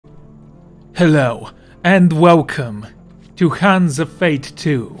Hello, and welcome to Hands of Fate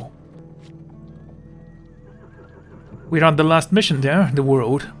 2. We're on the last mission there, the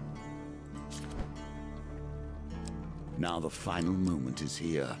world. Now the final moment is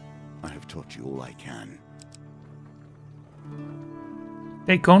here. I have taught you all I can.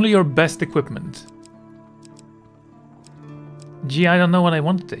 Take only your best equipment. Gee, I don't know what I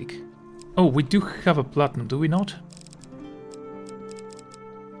want to take. Oh, we do have a platinum, do we not?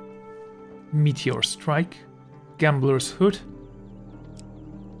 Meteor Strike. Gambler's Hood.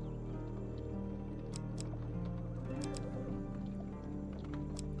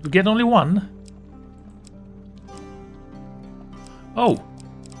 We get only one? Oh!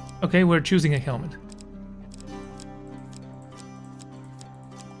 Okay, we're choosing a helmet.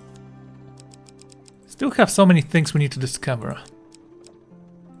 Still have so many things we need to discover.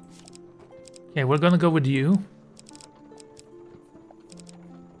 Okay, we're gonna go with you.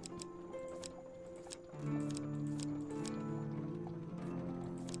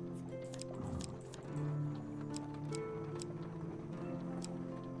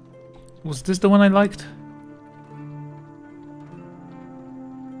 Was this the one I liked?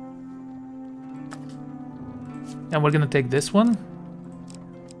 And we're gonna take this one.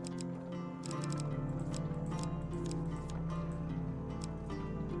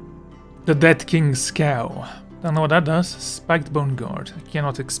 The Dead King's Scow. Don't know what that does. Spiked Bone Guard. I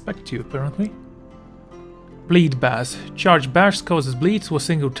cannot expect you, apparently. Bleed Bash. Charge Bash causes bleed to a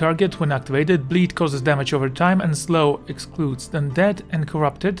single target when activated. Bleed causes damage over time and slow excludes undead and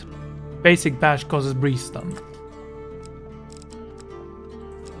corrupted. Basic Bash causes breeze stun.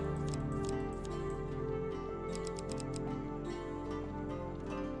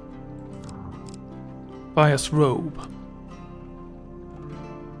 Pious Robe.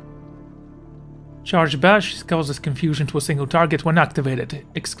 Charge Bash causes confusion to a single target when activated.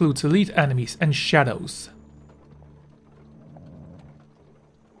 Excludes elite enemies and shadows.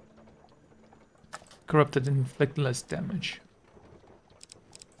 Corrupted and inflict less damage.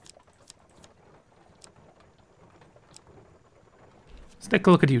 Let's take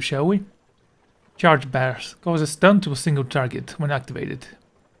a look at you, shall we? Charge Bash causes stun to a single target when activated.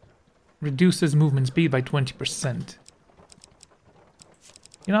 Reduces movement speed by 20%.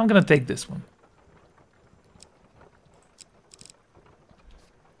 You know, I'm gonna take this one.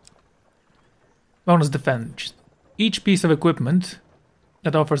 Bonus defense. Each piece of equipment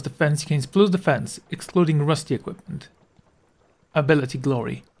that offers defense gains plus defense, excluding rusty equipment. Ability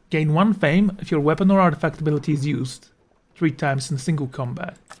Glory. Gain 1 fame if your weapon or artifact ability is used 3 times in single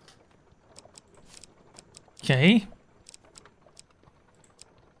combat. Okay.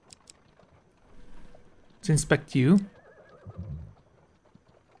 Let's inspect you.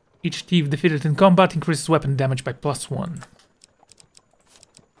 Each thief defeated in combat increases weapon damage by +1.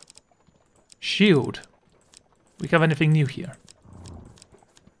 Shield. We have anything new here?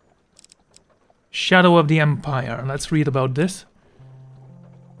 Shadow of the Empire. Let's read about this.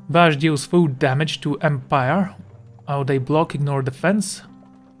 Bash deals full damage to Empire. How they block, ignore defense.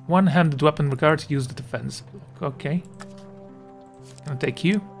 One-handed weapon required to use the defense block. Okay. Gonna take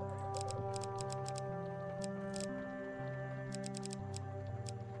you.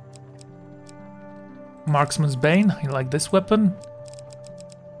 Marksman's Bane. I like this weapon.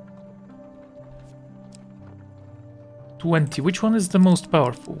 20. Which one is the most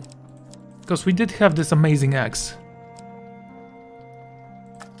powerful? Because we did have this amazing axe.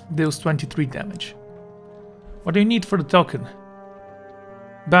 Deals 23 damage. What do you need for the token?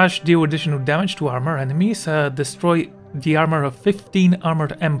 Bash deal additional damage to armor enemies. Destroy the armor of 15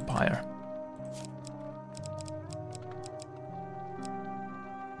 armored Empire.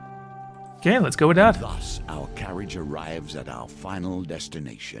 Okay, let's go with that. Thus, our carriage arrives at our final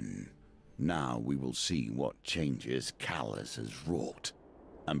destination. Now we will see what changes Calus has wrought,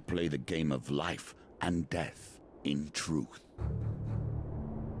 and play the game of life and death in truth.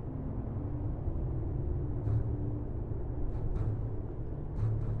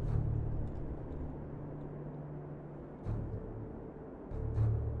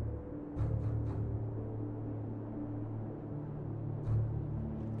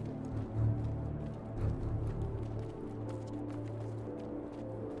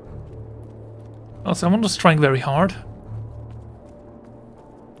 Oh, someone was trying very hard.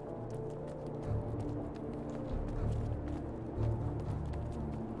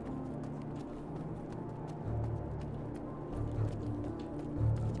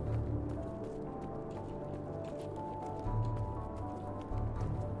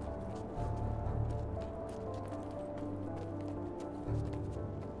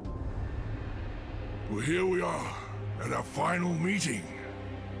 Well, here we are, at our final meeting.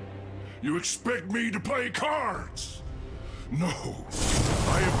 You expect me to play cards? No.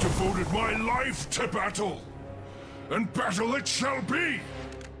 I have devoted my life to battle. And battle it shall be!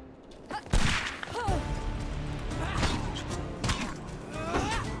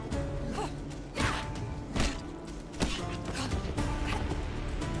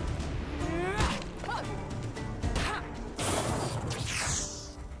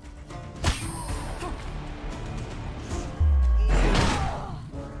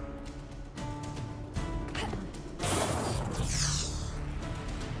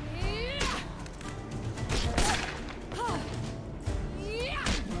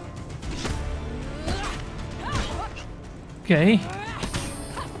 Okay.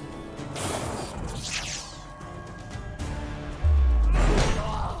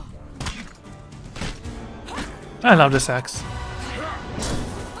 I love this axe.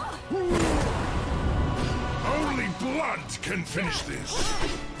 Only blood can finish this.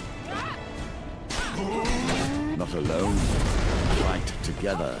 Not alone. Fight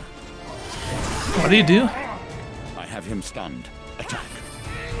together. What do you do? I have him stunned. Attack.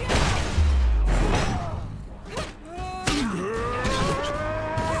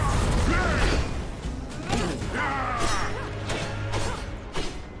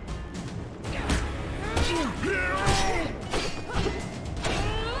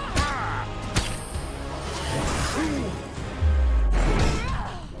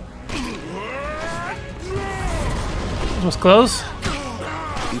 It was close.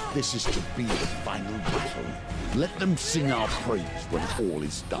 If this is to be the final battle, let them sing our praise when all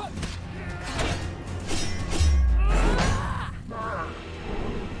is done.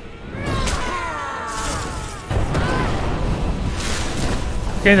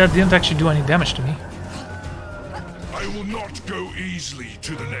 Okay, that didn't actually do any damage to me. I will not go easily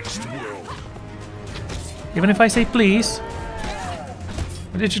to the next world. Even if I say please.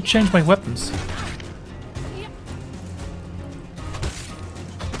 But it should change my weapons.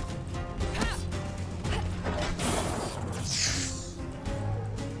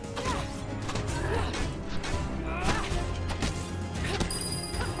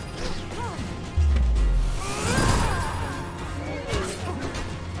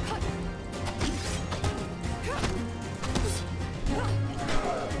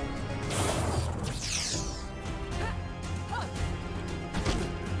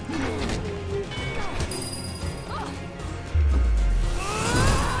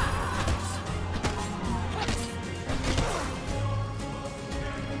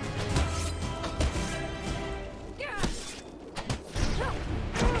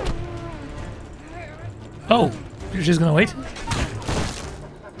 Oh, you're just gonna wait?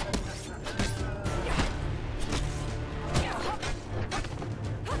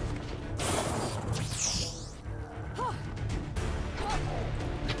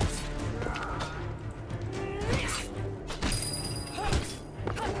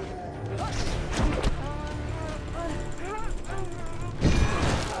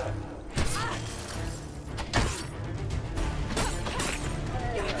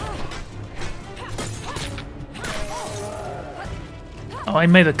 Oh, I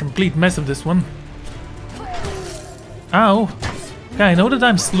made a complete mess of this one. Ow! Okay, I know that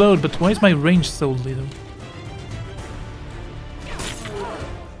I'm slowed, but why is my range so little?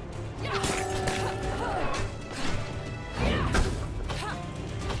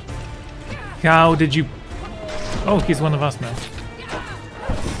 How did you... Oh, he's one of us now.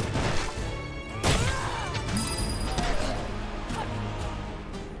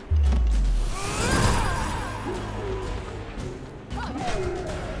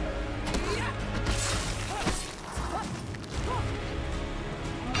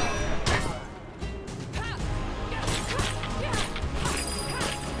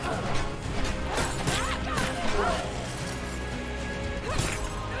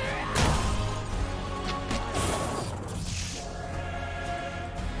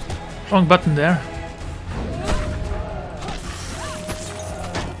 Wrong button there.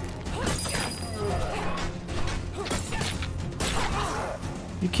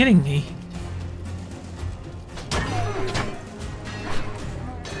 You kidding me?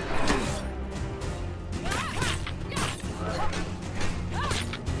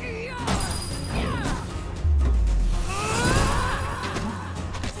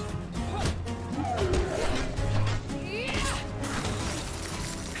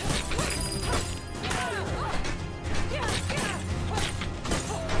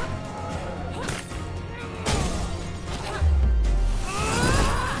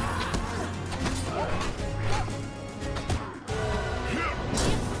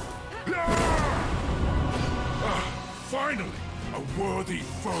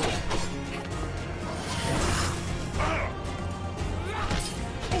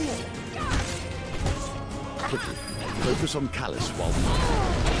 Quickly, focus on Callus while we...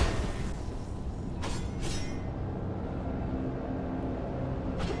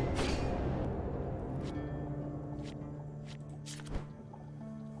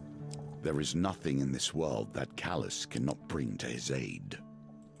 There is nothing in this world that Callus cannot bring to his aid.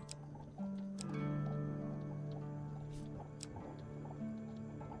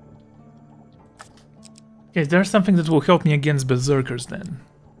 Okay, there's something that will help me against berserkers then.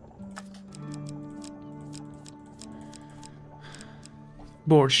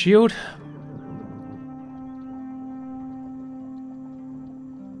 Board shield.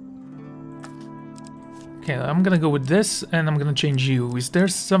 Okay, I'm gonna go with this, and I'm gonna change you. Is there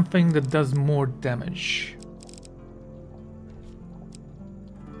something that does more damage?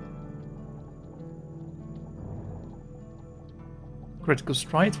 Critical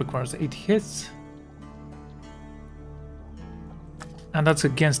strike requires 8 hits. And that's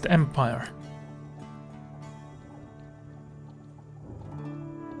against Empire.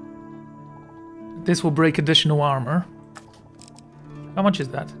 This will break additional armor. How much is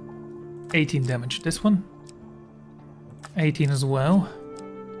that? 18 damage. This one? 18 as well.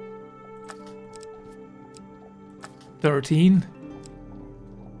 13.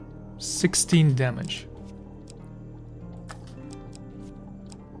 16 damage.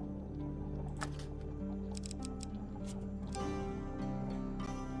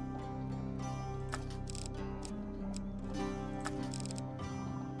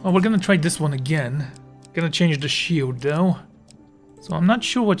 Well, we're gonna try this one again. Gonna change the shield though. So I'm not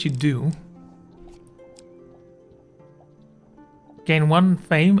sure what you do. Gain 1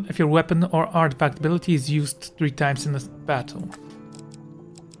 fame if your weapon or artifact ability is used 3 times in a battle.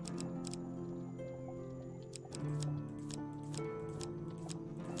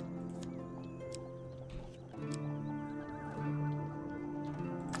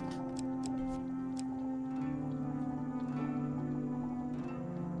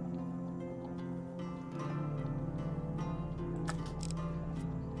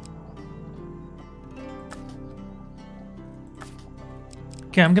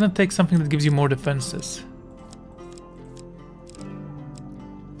 Okay, I'm gonna take something that gives you more defenses.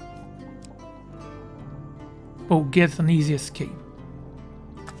 Oh, get an easy escape.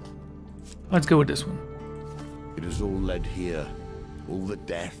 Let's go with this one. It has all led here. All the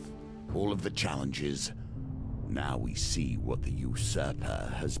death, all of the challenges. Now we see what the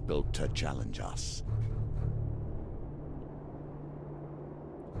usurper has built to challenge us.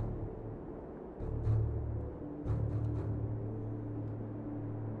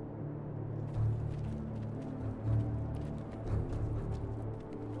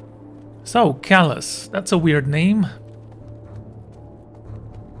 So, Callus, that's a weird name.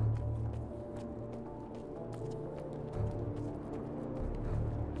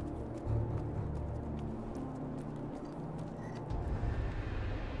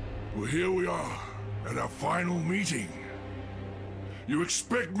 Well, here we are, at our final meeting. You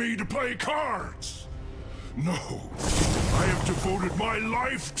expect me to play cards? No, I have devoted my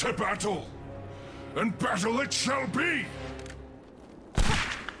life to battle, and battle it shall be!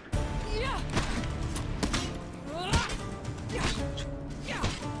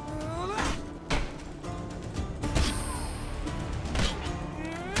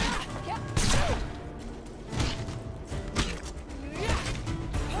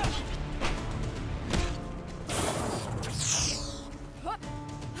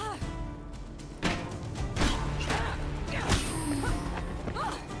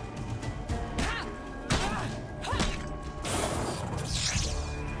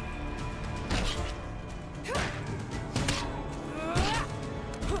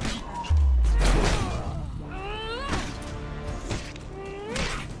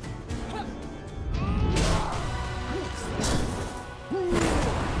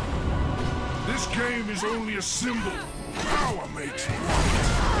 Game is only a symbol. Power makes it.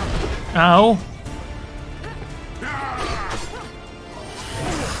 Ow.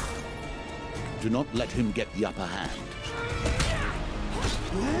 Do not let him get the upper hand.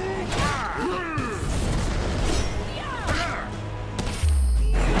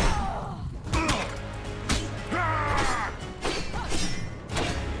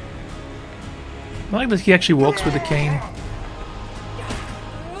 I like that he actually walks with the cane.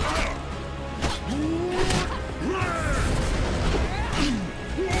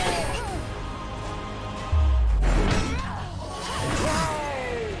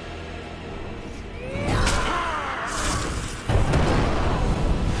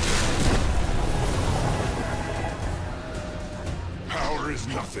 Is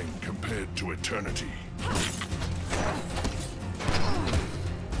nothing. nothing compared to eternity.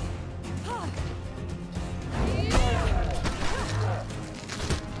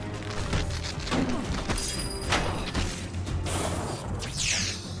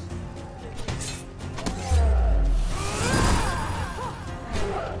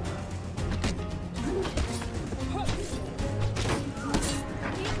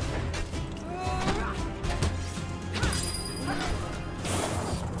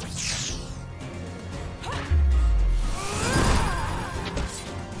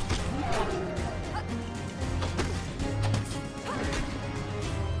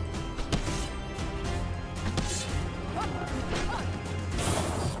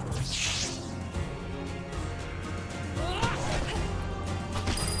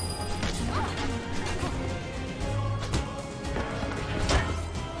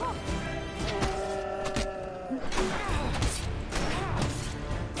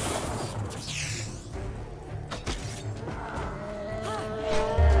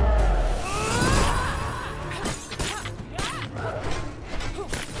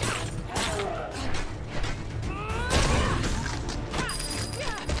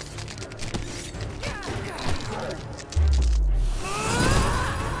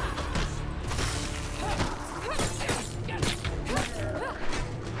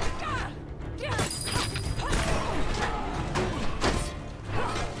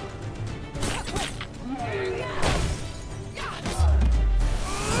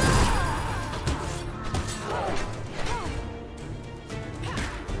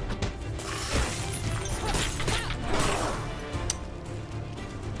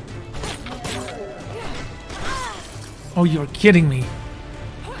 Oh, you're kidding me. It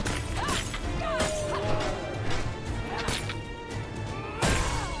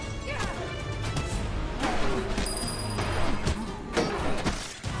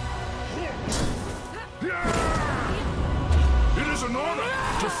is an honor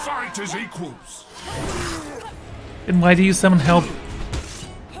to fight as equals. Then why do you summon help?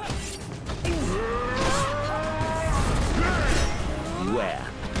 Beware,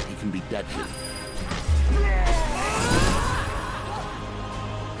 he can be deadly.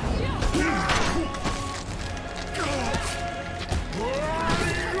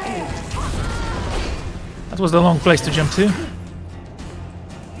 That was the long place to jump to.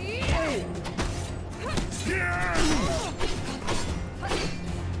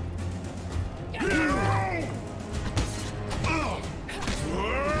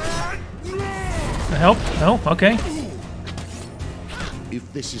 Help? No? Okay.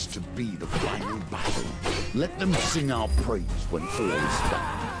 If this is to be the final battle, let them sing our praise when all is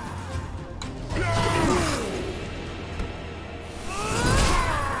done.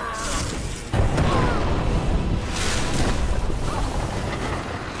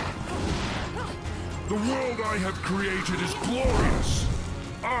 The world I have created is glorious.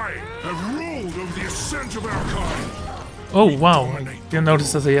 I have ruled over the ascent of our kind. Oh wow, didn't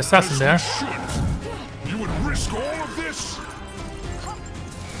notice there's the assassin there. You would risk all of this?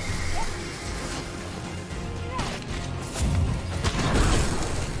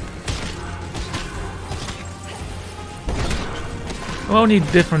 We all need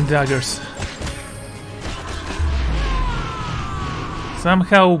different daggers.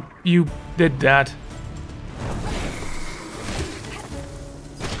 Somehow you did that.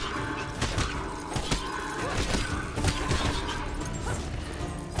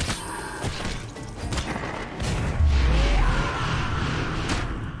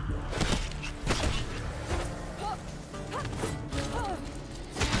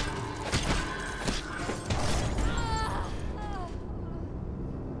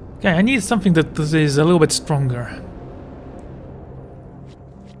 Okay, I need something that is a little bit stronger.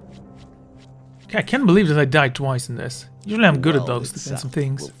 Okay, I can't believe that I died twice in this. Usually I'm good at those defensive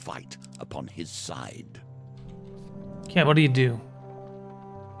things. Will fight upon his side. Okay, what do you do?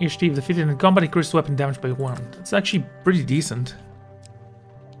 Each thief defeated in combat increases weapon damage by 1. That's actually pretty decent.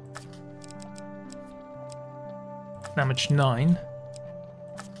 Damage 9.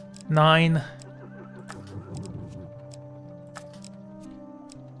 9.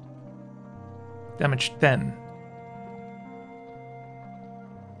 Damage 10.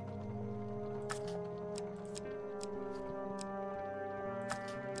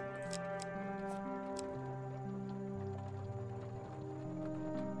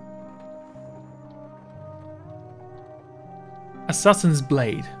 Assassin's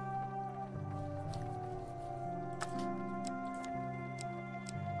Blade.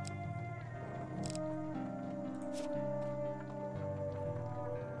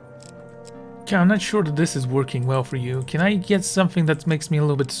 Okay, I'm not sure that this is working well for you. Can I get something that makes me a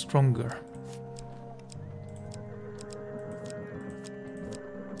little bit stronger?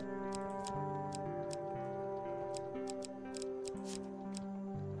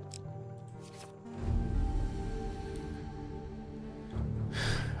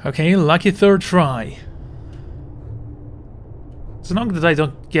 Okay, lucky third try. As long as I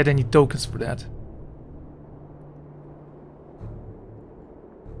don't get any tokens for that.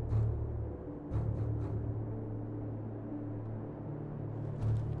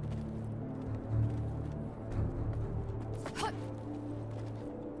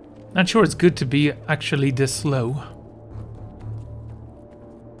 Not sure it's good to be actually this slow.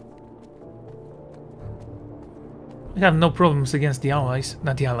 I have no problems against the allies.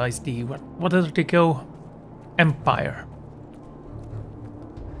 Not the allies, the... what did they go? Empire.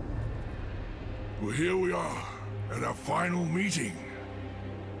 Well, here we are, at our final meeting.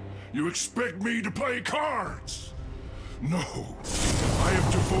 You expect me to play cards? No. I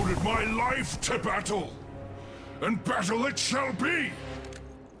have devoted my life to battle. And battle it shall be!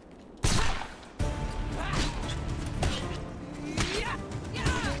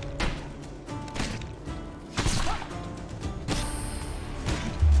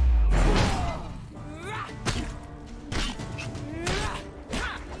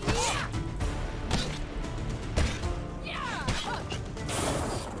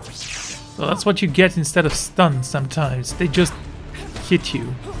 So that's what you get instead of stun sometimes. They just hit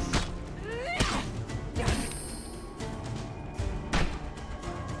you.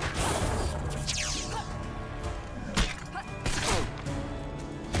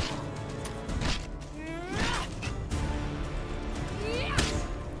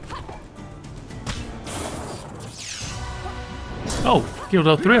 Oh, killed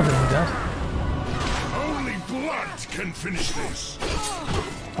all three of them with that. Only blood can finish this.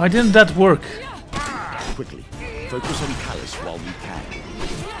 Why didn't that work? Quickly, focus on Callus while we can.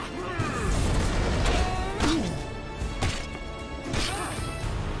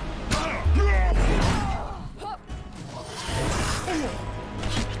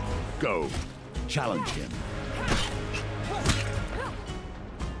 Go. Challenge him.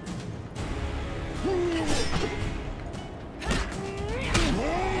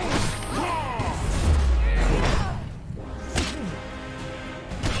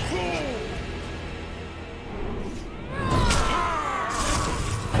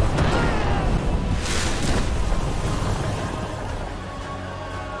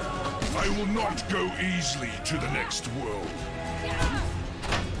 I will not go easily to the next world.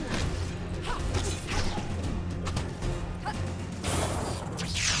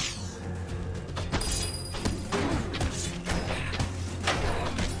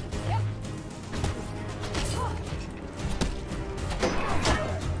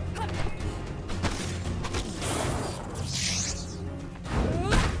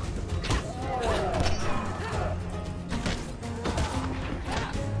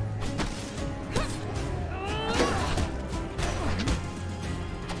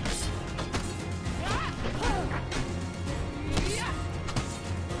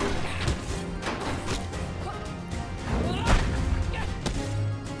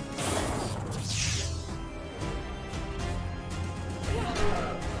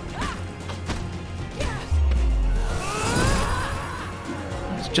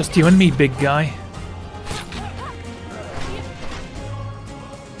 Just you and me, big guy.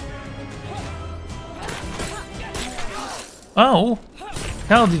 Oh!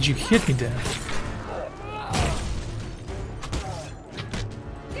 How did you hit me there?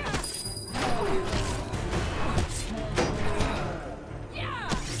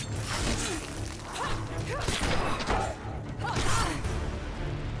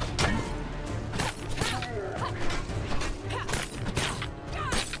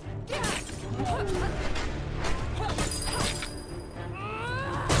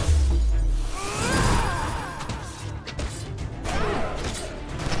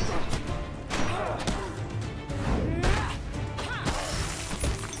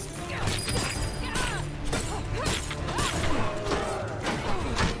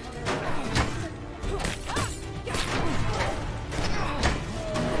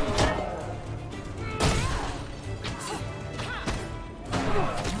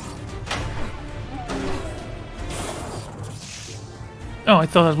 Oh, I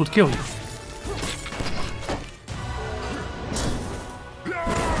thought that would kill you. You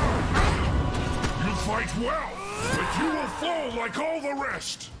fight well, but you will fall like all the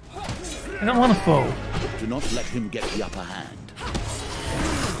rest. I don't want to fall. Do not let him get the upper hand.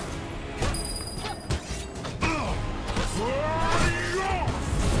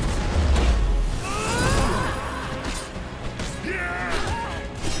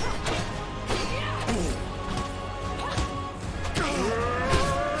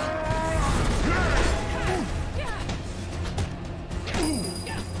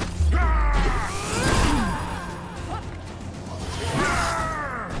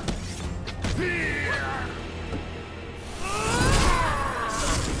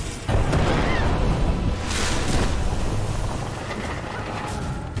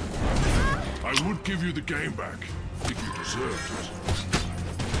 the game back. I think you deserved it.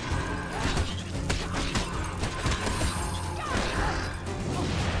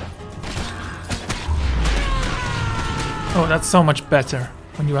 Oh, that's so much better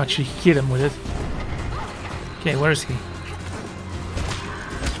when you actually hit him with it. Okay, where is he?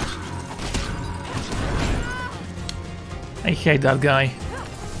 I hate that guy.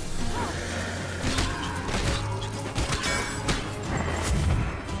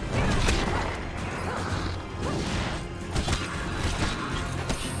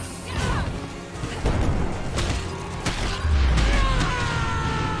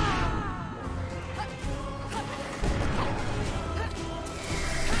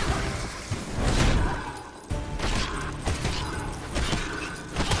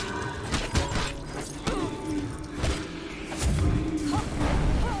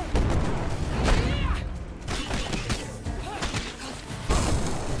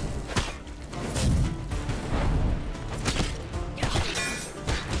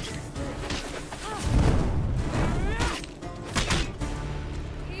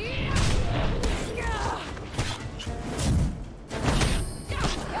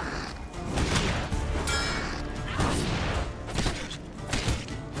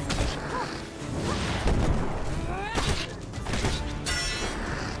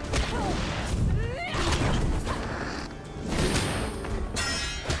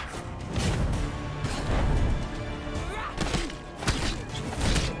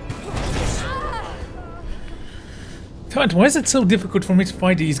 God, why is it so difficult for me to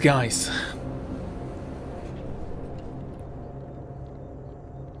fight these guys?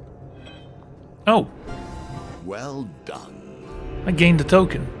 Oh. Well done. I gained the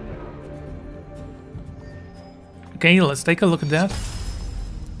token. Okay, let's take a look at that.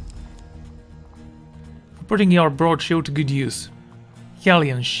 Putting your broad shield to good use.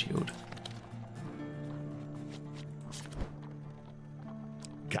 Hellion shield.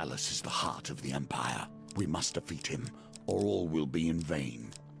 Callus is the heart of the Empire. We must defeat him, or all will be in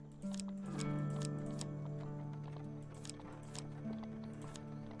vain.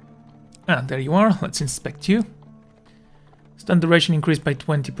 Ah, there you are. Let's inspect you. Stun duration increased by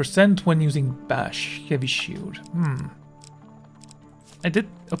 20% when using Bash. Heavy shield. I did...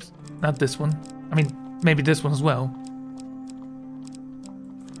 Oops, not this one. I mean, maybe this one as well.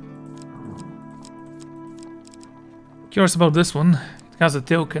 Curious about this one. It has a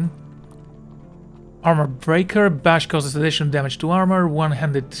token. Armor Breaker. Bash causes additional damage to armor.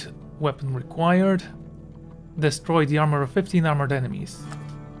 One-handed weapon required. Destroy the armor of 15 armored enemies.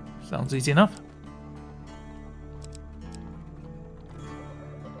 Sounds easy enough.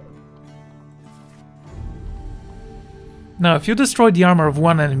 Now, if you destroy the armor of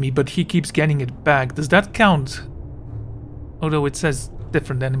one enemy, but he keeps getting it back, does that count? Although it says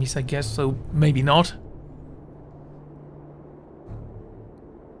different enemies, I guess, so maybe not.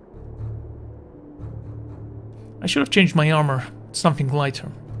 I should have changed my armor to something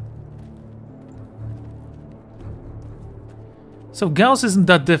lighter. So Gauss isn't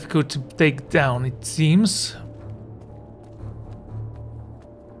that difficult to take down, it seems.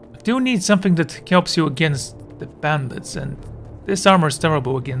 I do need something that helps you against the bandits, and this armor is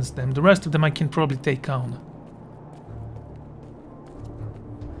terrible against them. The rest of them I can probably take on.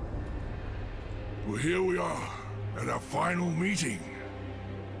 Well, here we are, at our final meeting.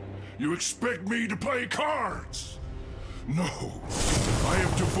 You expect me to play cards? No, I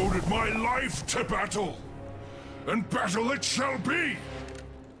have devoted my life to battle, and battle it shall be!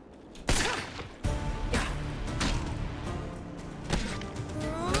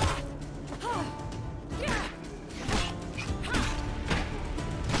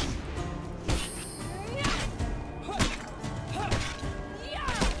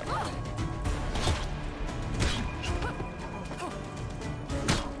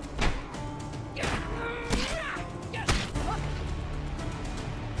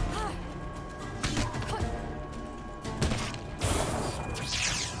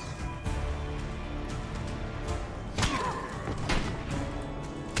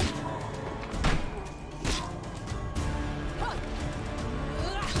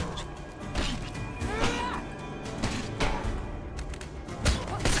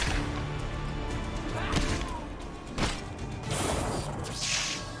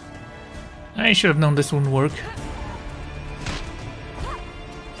 I should have known this wouldn't work.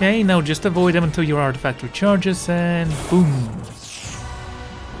 Okay, now just avoid them until your artifact recharges, and boom.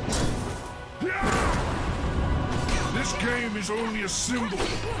 This game is only a symbol.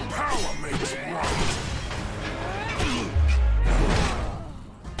 Power makes right.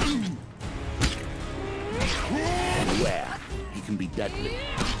 Beware, he can be deadly.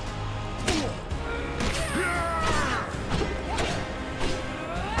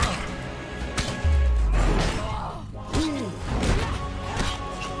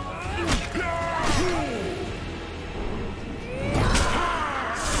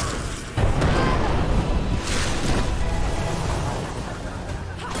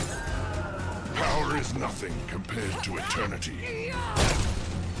 is nothing compared to eternity.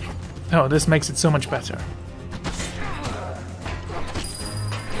 Oh, this makes it so much better.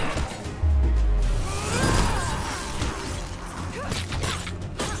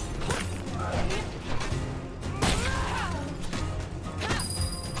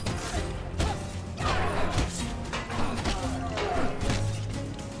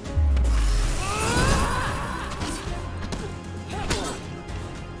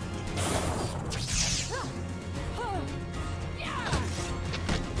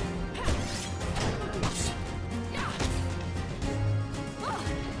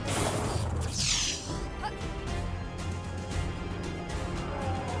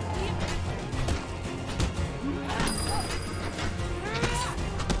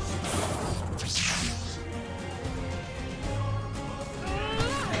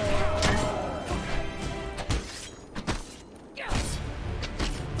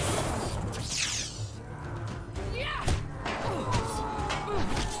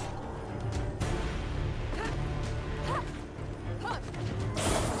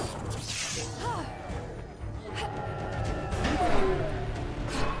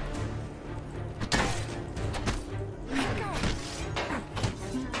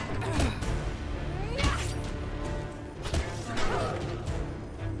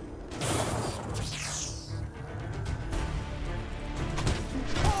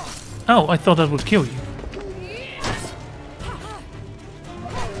 Oh, I thought that would kill you.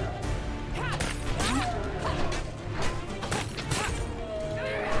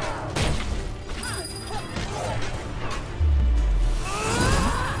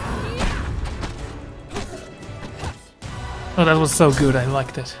 Oh, that was so good, I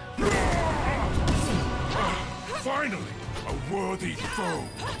liked it. Finally, a worthy foe.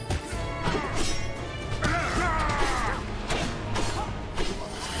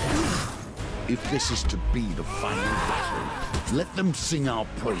 If this is to be the final battle, let them sing our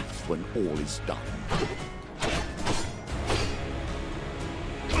praise when all is done.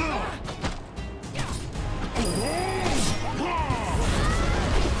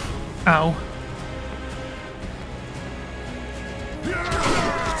 Ow.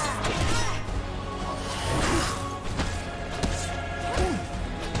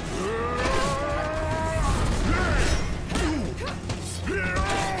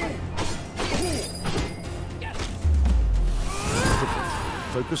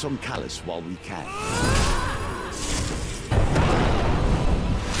 Focus on Callus while we can.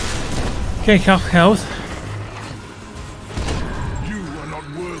 Okay, health. You are not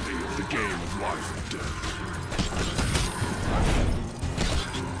worthy of the game of life and death.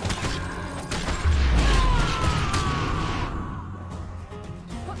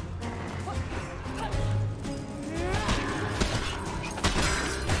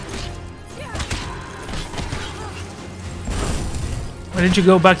 Why did you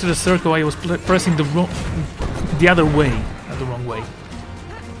go back to the circle? I was pressing the other way, not the wrong way.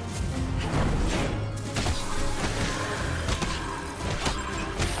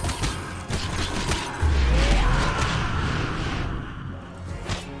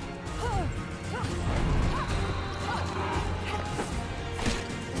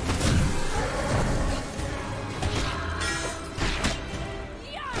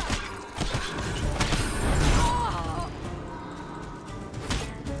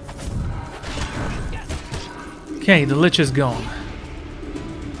 Okay, the Lich is gone.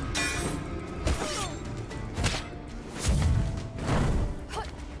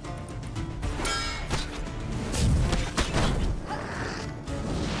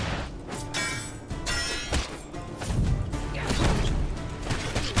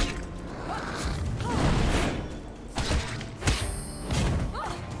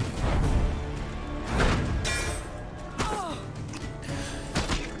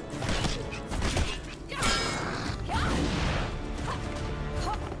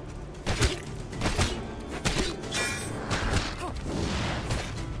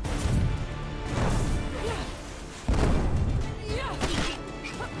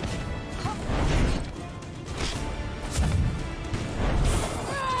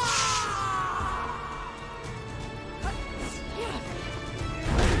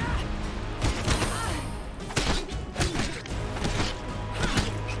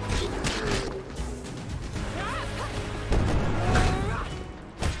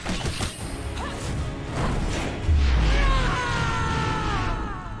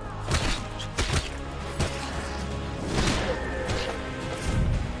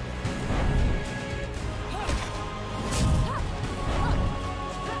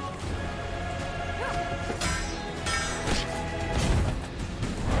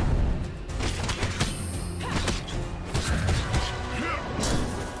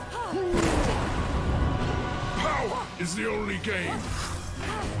 the only game.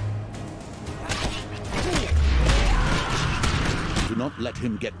 Do not let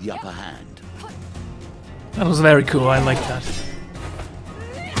him get the upper hand. That was very cool, I like that.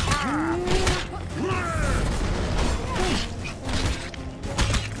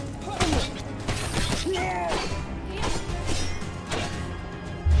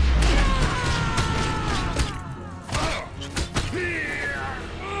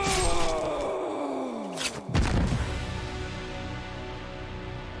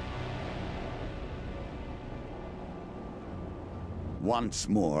 Once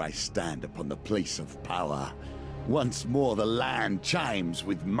more I stand upon the place of power. Once more the land chimes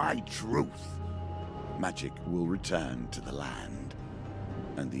with my truth. Magic will return to the land,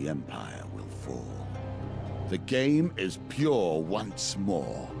 and the Empire will fall. The game is pure once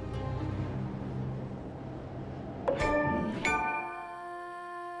more.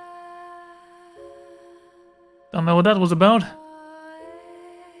 Don't know what that was about.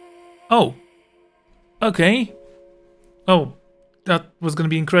 Oh. Okay. Oh. That was gonna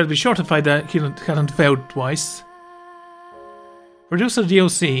be incredibly short if I hadn't failed twice. Producer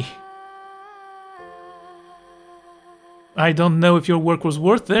DLC. I don't know if your work was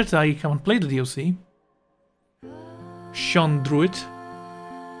worth it, I haven't played the DLC. Sean Druid.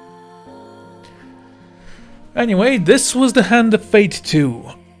 Anyway, this was the Hand of Fate 2.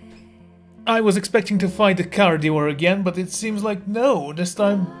 I was expecting to fight the Cardior again, but it seems like no, this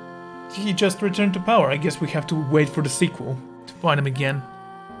time he just returned to power. I guess we have to wait for the sequel to find him again.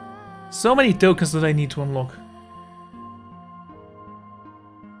 So many tokens that I need to unlock.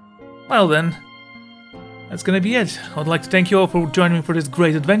 Well then, that's gonna be it. I'd like to thank you all for joining me for this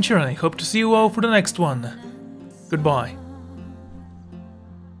great adventure, and I hope to see you all for the next one. Goodbye.